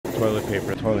toilet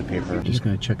paper. Toilet paper. Just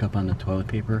gonna check up on the toilet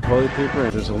paper. Toilet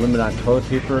paper. There's a limit on toilet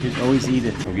paper. You always eat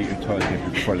it. Go get your toilet paper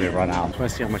before they run out. I want to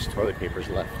see how much toilet paper is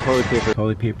left. Toilet paper.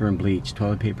 Toilet paper and bleach.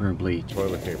 Toilet paper and bleach.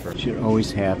 Toilet paper. You should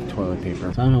always have toilet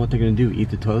paper. So I don't know what they're gonna do. Eat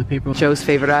the toilet paper? Joe's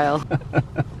favorite aisle. Hi.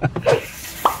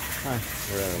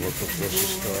 We're at a local grocery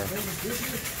store.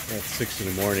 At 6 in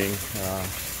the morning.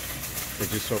 They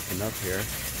just opened up here.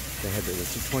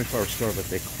 It's a 24-hour store, but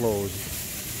they closed.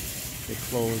 They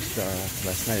closed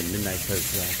last night at midnight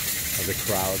because of the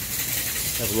crowd.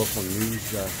 They have a local news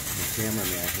cameraman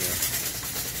here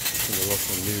from the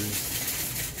local news.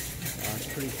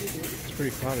 It's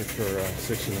pretty crowded for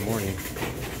 6 in the morning.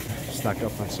 Stock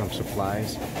up on some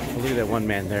supplies. But look at that one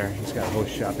man there. He's got a whole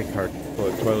shopping cart full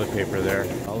of toilet paper there.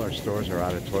 All our stores are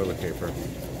out of toilet paper,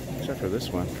 except for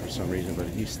this one for some reason, but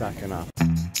he's stocking up.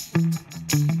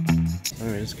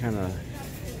 Anyway, it's kind of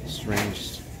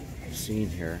strange scene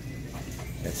here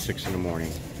at 6 in the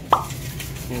morning.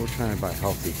 Well, we're trying to buy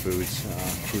healthy foods,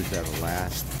 foods that'll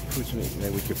last, foods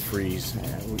that we could freeze.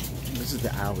 This is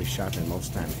the aisle we shop in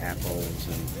most time, apples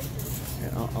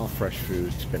and all fresh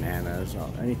foods, bananas,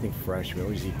 anything fresh. We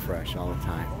always eat fresh all the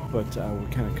time. But we're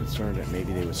kind of concerned that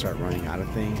maybe they would start running out of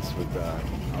things with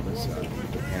all this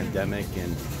the pandemic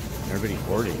and everybody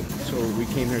hoarding. So we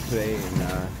came here today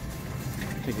and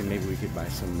thinking maybe we could buy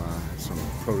some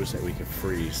produce that we could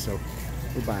freeze. So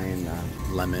we're buying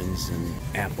lemons and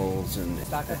apples and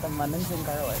Stock up on lemons and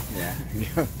garlic. Yeah.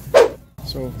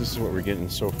 So this is what we're getting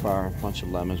so far. A bunch of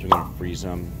lemons. We're gonna freeze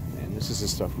them, and this is the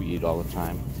stuff we eat all the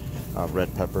time.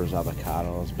 Red peppers,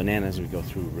 avocados, bananas we go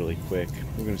through really quick.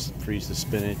 We're gonna freeze the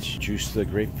spinach, juice the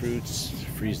grapefruits,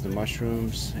 freeze the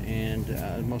mushrooms, and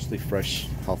mostly fresh,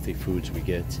 healthy foods we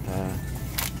get.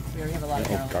 We already have a lot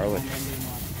of garlic.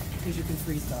 Because you can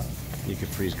freeze those. You can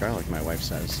freeze garlic, my wife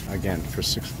says. Again, for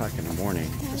 6 o'clock in the morning,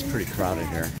 it's pretty crowded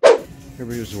here.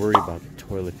 Everybody was worried about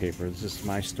toilet paper. This is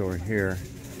my store here.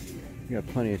 We got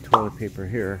plenty of toilet paper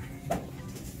here,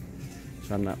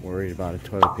 so I'm not worried about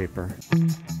toilet paper.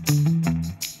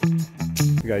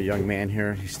 We got a young man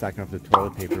here. He's stocking up the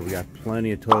toilet paper. We got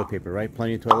plenty of toilet paper, right?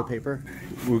 Plenty of toilet paper?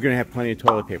 We're gonna have plenty of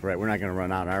toilet paper, right? We're not gonna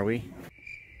run out, are we?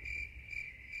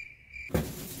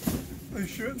 They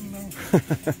shouldn't,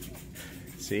 though.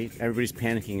 See, everybody's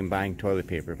panicking and buying toilet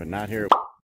paper, but not here.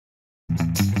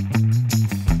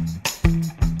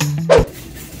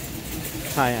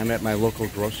 Hi, I'm at my local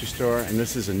grocery store, and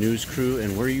this is a news crew.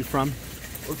 And where are you from?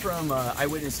 We're from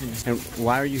Eyewitness News. And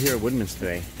why are you here at Woodman's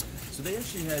today? So they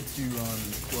actually had to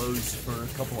close for a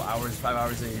couple hours, 5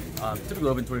 hours. They typically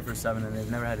open 24/7, and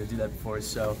they've never had to do that before.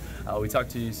 So we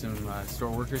talked to some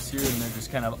store workers here, and they're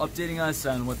just kind of updating us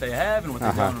on what they have and what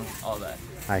they've done, and all that.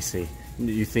 I see.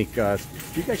 You think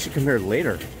you guys should come here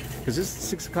later? Because this is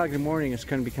 6 o'clock in the morning. It's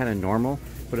going to be kind of normal.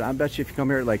 But I bet you if you come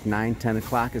here at like 9, 10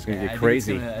 o'clock, it's going to get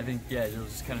crazy. I think, yeah, it'll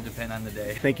just kind of depend on the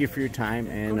day. Thank you for your time,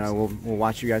 and we'll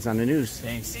watch you guys on the news.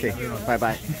 Thanks. Okay,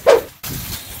 bye-bye.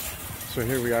 So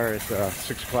here we are at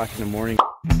 6 o'clock in the morning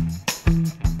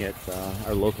at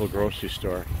our local grocery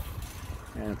store.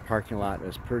 And the parking lot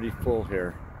is pretty full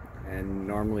here. And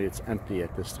normally it's empty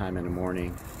at this time in the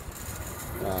morning.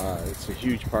 It's a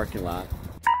huge parking lot.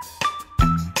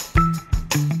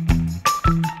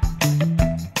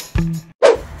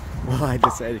 Well, I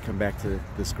decided to come back to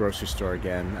this grocery store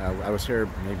again. I was here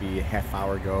maybe a half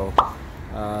hour ago.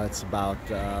 It's about,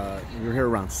 we were here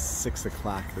around 6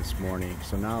 o'clock this morning.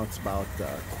 So now it's about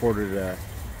 6:45.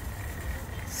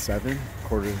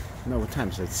 No, what time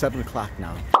is it? It's 7 o'clock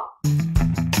now.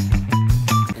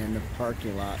 And the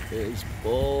parking lot is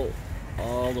full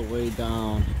all the way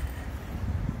down.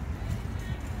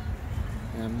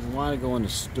 And I want to go in the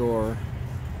store,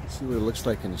 see what it looks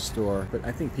like in the store, but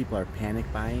I think people are panic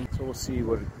buying, so we'll see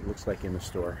what it looks like in the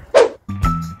store.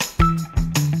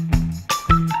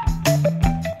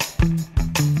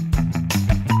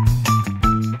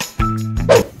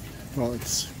 Well,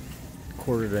 it's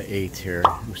 7:45 here.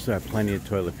 We still have plenty of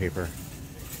toilet paper.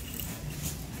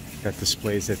 Got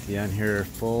displays at the end here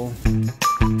full.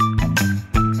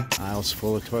 Aisles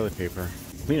full of toilet paper.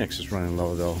 Kleenex is running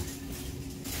low though.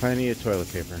 Plenty of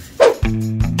toilet paper.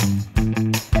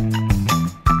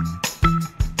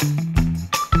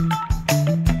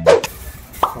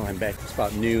 Oh, I'm back. It's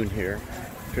about noon here.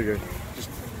 Figured just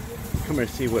come here and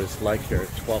see what it's like here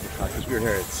at 12 o'clock, because we were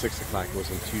here at 6 o'clock. It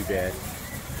wasn't too bad.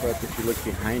 But if you look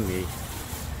behind me,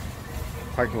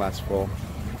 parking lot's full.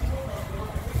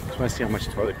 Just want to see how much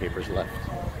toilet paper is left.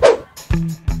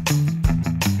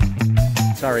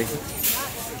 Sorry.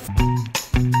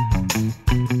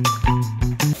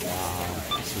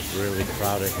 Really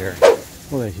crowded here.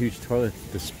 Well, that huge toilet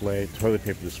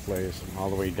paper display is all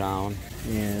the way down,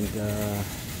 and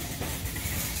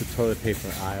the toilet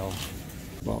paper aisle.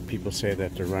 Well, people say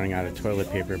that they're running out of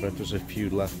toilet paper, but there's a few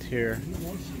left here.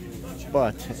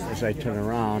 But as I turn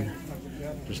around,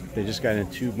 they just got in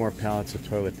 2 more pallets of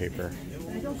toilet paper.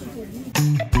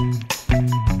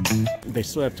 They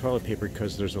still have toilet paper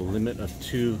because there's a limit of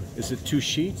 2. Is it 2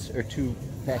 sheets or 2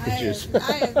 packages?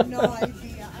 I have no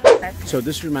idea. So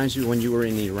this reminds you when you were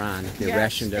in Iran, they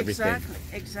rationed everything.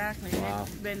 Exactly. Wow.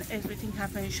 When everything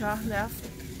happened, Shah left,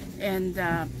 and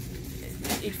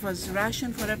it was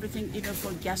rationed for everything, even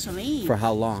for gasoline. For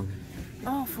how long?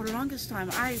 Oh, for the longest time.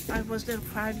 I was there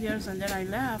 5 years and then I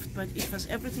left, but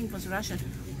everything was rationed.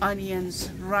 Onions,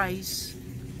 rice,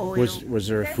 oil. Was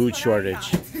there a food shortage?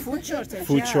 Food shortage.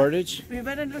 Food yeah. shortage? We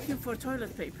weren't looking for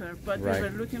toilet paper, but Right. we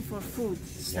were looking for food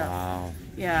stuff. Wow.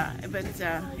 Yeah, but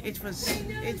it was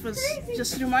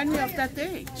just remind me of that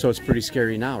day. So it's pretty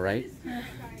scary now, right?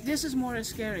 This is more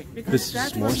scary because This is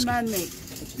that more was scary. man-made.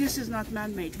 This is not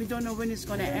man-made. We don't know when it's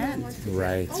going to end.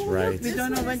 Right, right. We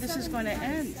don't know when this is going to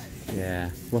end.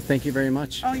 Yeah. Well, thank you very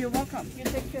much. Oh, you're welcome. You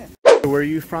take care. Where are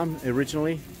you from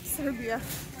originally? Serbia.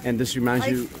 And this reminds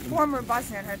you Former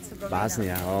Bosnia and Herzegovina.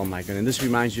 Bosnia. Oh my goodness. And this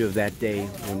reminds you of that day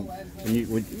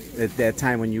when at that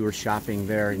time when you were shopping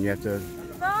there and you have to.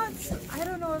 I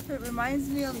don't know if it reminds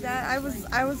me of that. I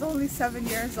was only 7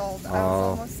 years old. I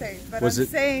was almost safe. But Was I'm it-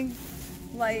 saying,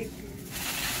 like,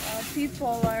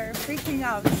 people are freaking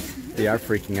out. They are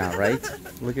freaking out, right?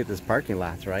 Look at this parking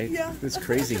lot, right? Yeah. It's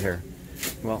crazy here.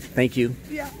 Well, thank you.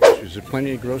 Yeah. There's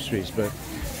plenty of groceries, but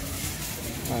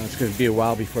it's going to be a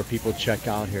while before people check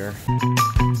out here.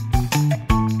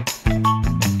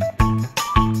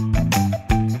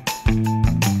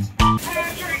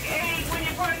 Patrick 8, when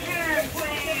you put 10,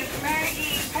 please.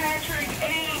 Maggie, Patrick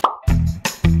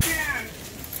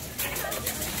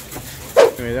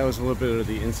 8. Anyway, that was a little bit of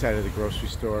the inside of the grocery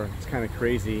store. It's kind of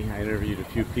crazy. I interviewed a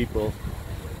few people,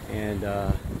 and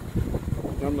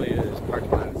normally this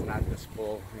parking lot is not this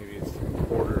full. Maybe it's a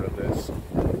quarter of this,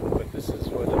 but this is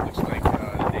what it looks like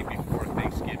the day before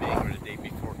Thanksgiving or the day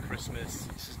before Christmas.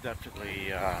 This is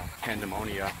definitely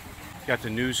pandemonium. Got the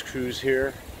news crews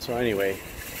here. So anyway,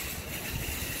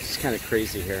 it's kind of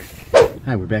crazy here.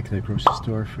 Hi, we're back at the grocery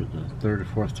store for the 3rd or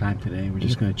 4th time today. We're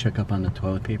just going to check up on the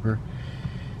toilet paper,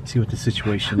 see what the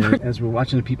situation is. As we're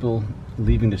watching the people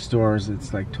leaving the stores,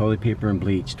 it's like toilet paper and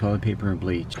bleach, toilet paper and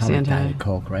bleach. Probably Santai. Diet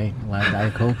Coke, right? A lot of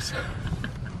Diet Cokes.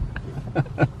 So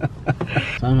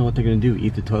I don't know what they're going to do.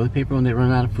 Eat the toilet paper when they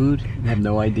run out of food? I have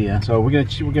no idea. So we're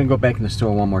gonna go back in the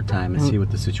store one more time and see what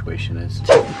the situation is.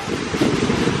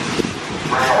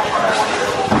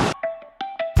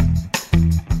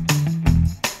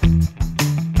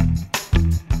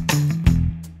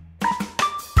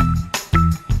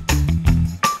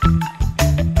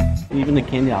 Even the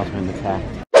candy aisle's been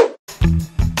attacked.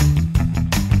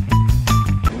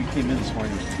 We came in this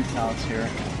morning, there's 2 pallets here,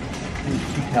 and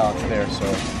 2 pallets there, so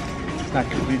it's not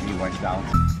completely wiped out.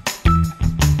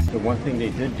 The one thing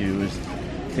they did do is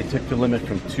they took the limit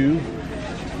from 2 to 1.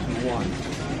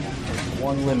 There's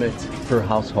 1 limit per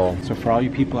household. So for all you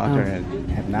people out there that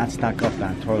have not stocked up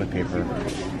on toilet paper,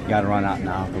 you gotta run out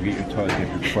now. Go get your toilet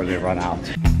paper before they run out.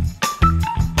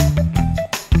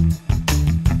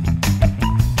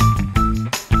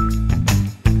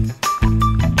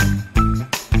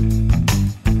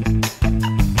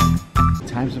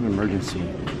 Times of emergency,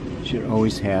 you should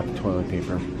always have toilet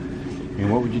paper.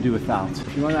 And what would you do without?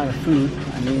 If you run out of food,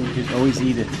 I mean, you could always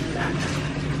eat it.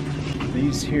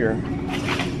 These here,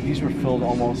 these were filled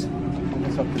almost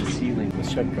up to the ceiling.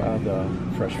 Let's check the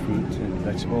fresh fruits and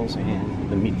vegetables and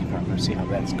the meat department, see how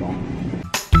that's going.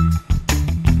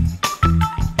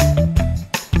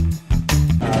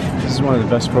 This is one of the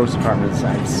best produce departments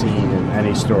I've seen in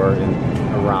any store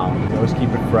around. They always keep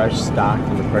it fresh, stocked,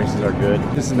 and the prices are good.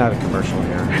 This is not a commercial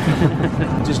here.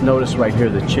 Just notice right here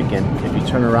the chicken. If you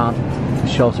turn around, the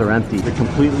shelves are empty. They're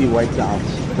completely wiped out.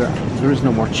 There is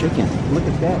no more chicken. Look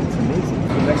at that, it's amazing.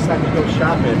 So next time you go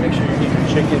shopping, make sure you get your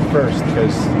chicken first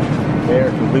because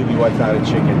they're completely wiped out of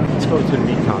chicken. Let's go to the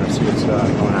meat counter, see what's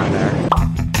going on there.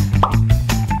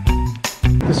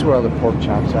 This is where all the pork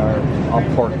chops are, all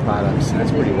pork products.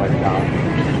 That's pretty wiped out.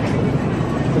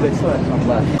 But they still have some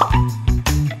left.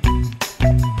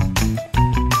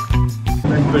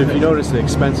 But if you notice, the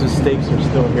expensive steaks are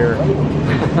still here.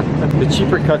 The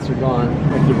cheaper cuts are gone.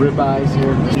 Like the ribeyes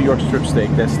here, the New York strip steak,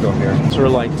 that's still here.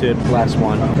 Sirloin tip, last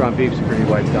one. Ground beef's pretty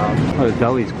wiped out. Oh, the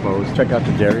deli's closed. Check out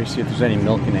the dairy, see if there's any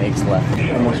milk and eggs left.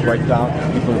 Almost wiped out.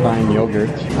 People are buying yogurt.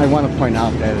 I want to point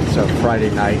out that it's a Friday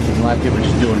night and a lot of people are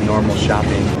just doing normal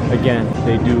shopping. Again,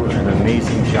 they do an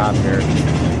amazing job here,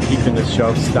 keeping the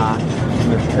shelves stocked.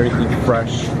 there's everything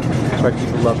fresh. That's why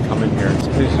people love coming here. This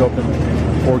place is open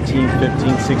 14,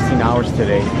 15, 16 hours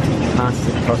today.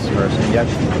 Constant customers, and yet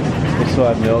they still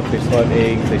have milk, they still have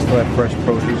eggs, they still have fresh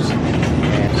produce.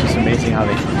 And it's just amazing how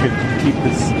they could keep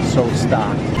this so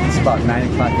stocked. It's about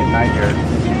 9 o'clock at night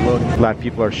here. Look, a lot of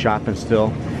people are shopping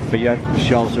still, but yet the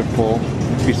shelves are full.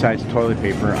 Besides toilet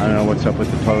paper, I don't know what's up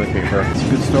with the toilet paper. It's a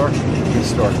good store. Good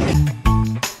store.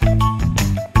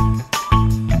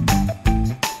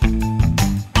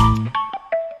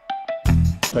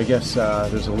 So I guess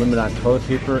there's a limit on toilet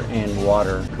paper and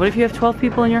water. What if you have 12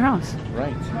 people in your house? Right.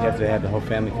 You have to have the whole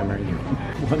family come here and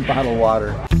get one bottle of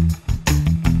water.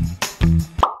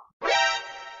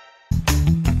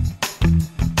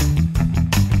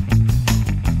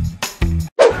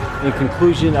 In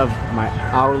conclusion of my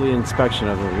hourly inspection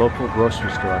of the local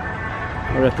grocery store,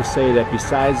 I would have to say that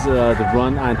besides the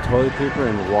run on toilet paper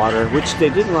and water, which they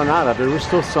didn't run out of, there was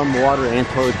still some water and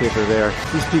toilet paper there.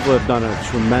 These people have done a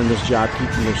tremendous job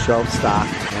keeping the shelves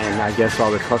stocked, and I guess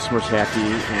all the customers happy,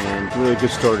 and really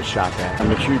good store to shop at. And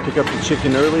make sure you pick up the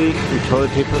chicken early, your toilet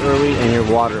paper early, and your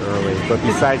water early. But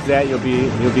besides that, you'll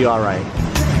be all right.